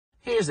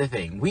here's the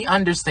thing. We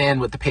understand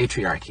what the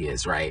patriarchy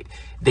is, right?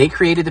 They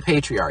created the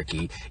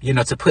patriarchy, you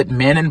know, to put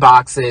men in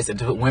boxes and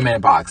to put women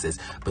in boxes.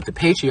 But the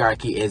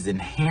patriarchy is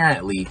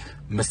inherently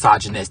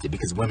misogynistic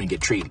because women get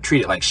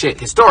treated like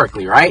shit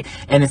historically, right?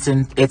 And it's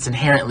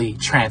inherently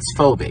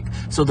transphobic.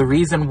 So the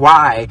reason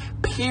why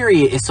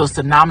period is so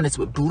synonymous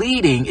with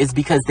bleeding is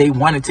because they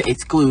wanted to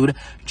exclude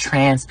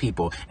trans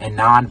people and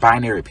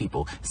non-binary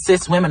people.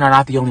 Cis women are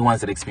not the only ones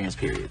that experience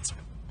periods.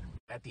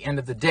 At the end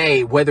of the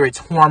day, whether it's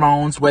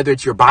hormones, whether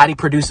it's your body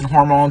producing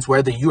hormones,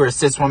 whether you're a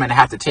cis woman and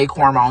have to take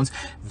hormones,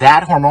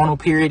 that hormonal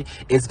period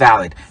is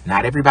valid.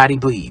 Not everybody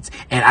bleeds.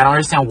 And I don't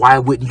understand, why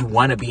wouldn't you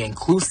want to be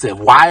inclusive?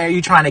 Why are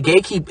you trying to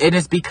gatekeep? And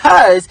it's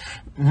because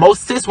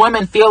most cis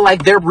women feel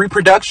like their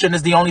reproduction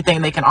is the only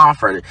thing they can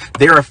offer.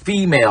 They're a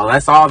female.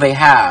 That's all they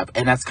have.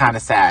 And that's kind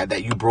of sad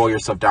that you broil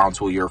yourself down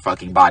to your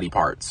fucking body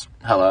parts.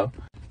 Hello?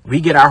 We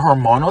get our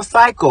hormonal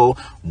cycle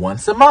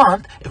once a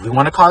month. If we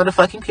want to call it a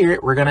fucking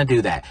period, we're going to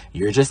do that.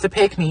 You're just a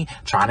pick-me,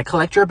 trying to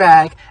collect your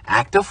bag,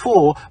 act a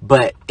fool,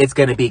 but it's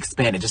going to be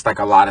expanded just like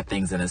a lot of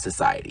things in a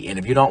society. And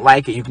if you don't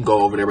like it, you can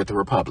go over there with the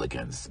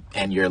Republicans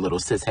and your little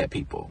cishet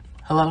people.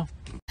 Hello?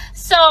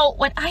 So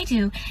what I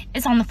do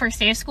is on the first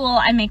day of school,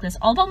 I make this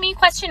all about me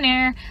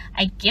questionnaire.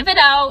 I give it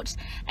out,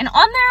 and on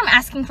there I'm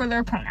asking for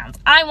their pronouns.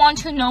 I want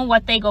to know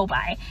what they go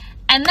by.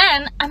 And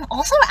then I'm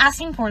also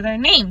asking for their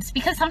names,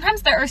 because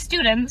sometimes there are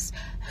students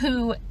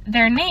who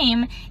their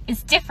name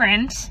is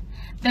different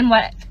than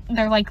what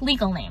their like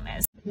legal name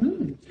is.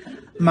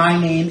 My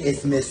name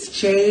is Miss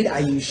Jade. I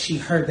use she,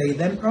 her, they,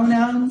 them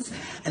pronouns,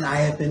 and I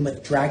have been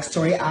with Drag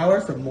Story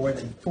Hour for more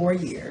than 4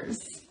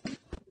 years.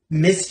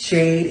 Miss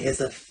Jade is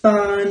a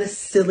fun,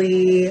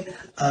 silly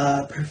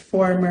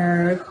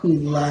performer who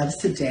loves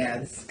to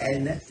dance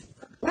and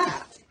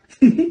laugh.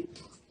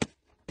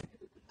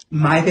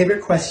 My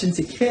favorite question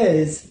to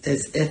kids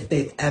is if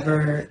they've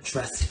ever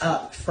dressed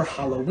up for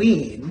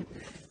Halloween.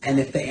 And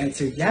if they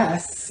answer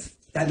yes,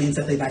 that means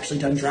that they've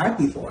actually done drag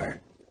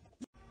before.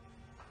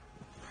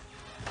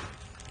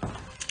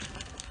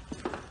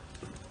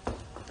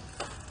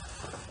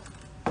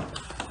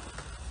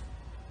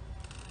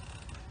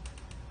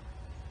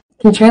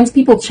 Can trans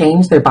people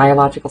change their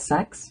biological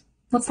sex?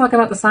 Let's talk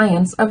about the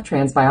science of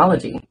trans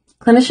biology.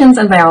 Clinicians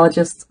and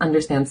biologists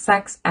understand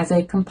sex as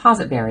a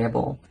composite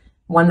variable,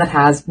 one that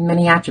has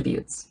many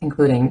attributes,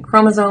 including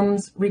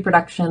chromosomes,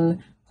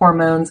 reproduction,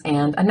 hormones,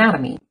 and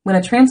anatomy. When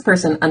a trans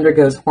person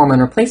undergoes hormone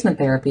replacement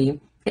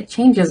therapy, it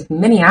changes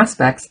many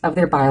aspects of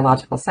their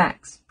biological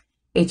sex.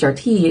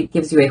 HRT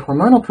gives you a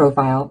hormonal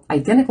profile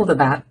identical to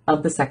that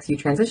of the sex you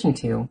transition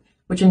to,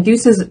 which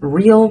induces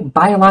real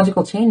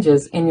biological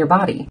changes in your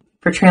body.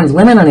 For trans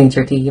women on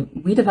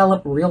HRT, we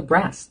develop real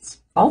breasts.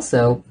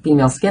 Also,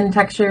 female skin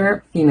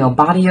texture, female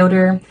body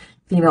odor,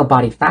 female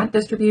body fat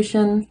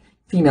distribution,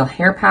 female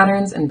hair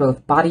patterns in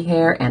both body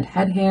hair and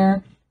head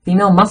hair,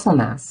 female muscle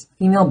mass,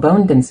 female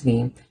bone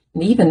density,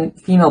 and even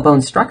female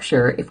bone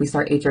structure if we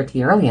start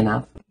HRT early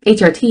enough.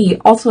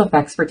 HRT also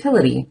affects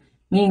fertility,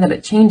 meaning that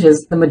it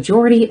changes the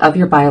majority of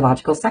your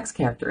biological sex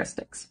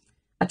characteristics.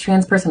 A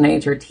trans person on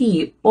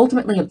HRT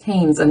ultimately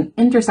obtains an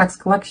intersex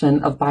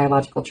collection of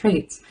biological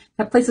traits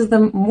that places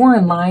them more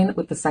in line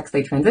with the sex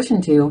they transition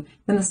to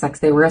than the sex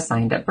they were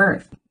assigned at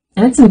birth.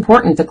 And it's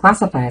important to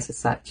classify us as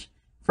such.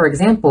 For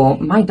example,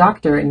 my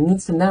doctor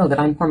needs to know that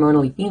I'm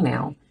hormonally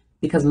female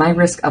because my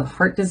risk of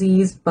heart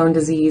disease, bone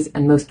disease,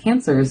 and most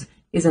cancers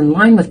is in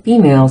line with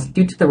females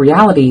due to the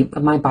reality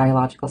of my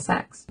biological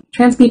sex.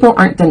 Trans people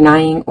aren't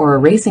denying or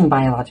erasing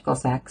biological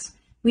sex.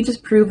 We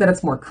just prove that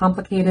it's more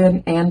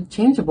complicated and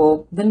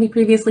changeable than we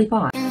previously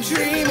thought.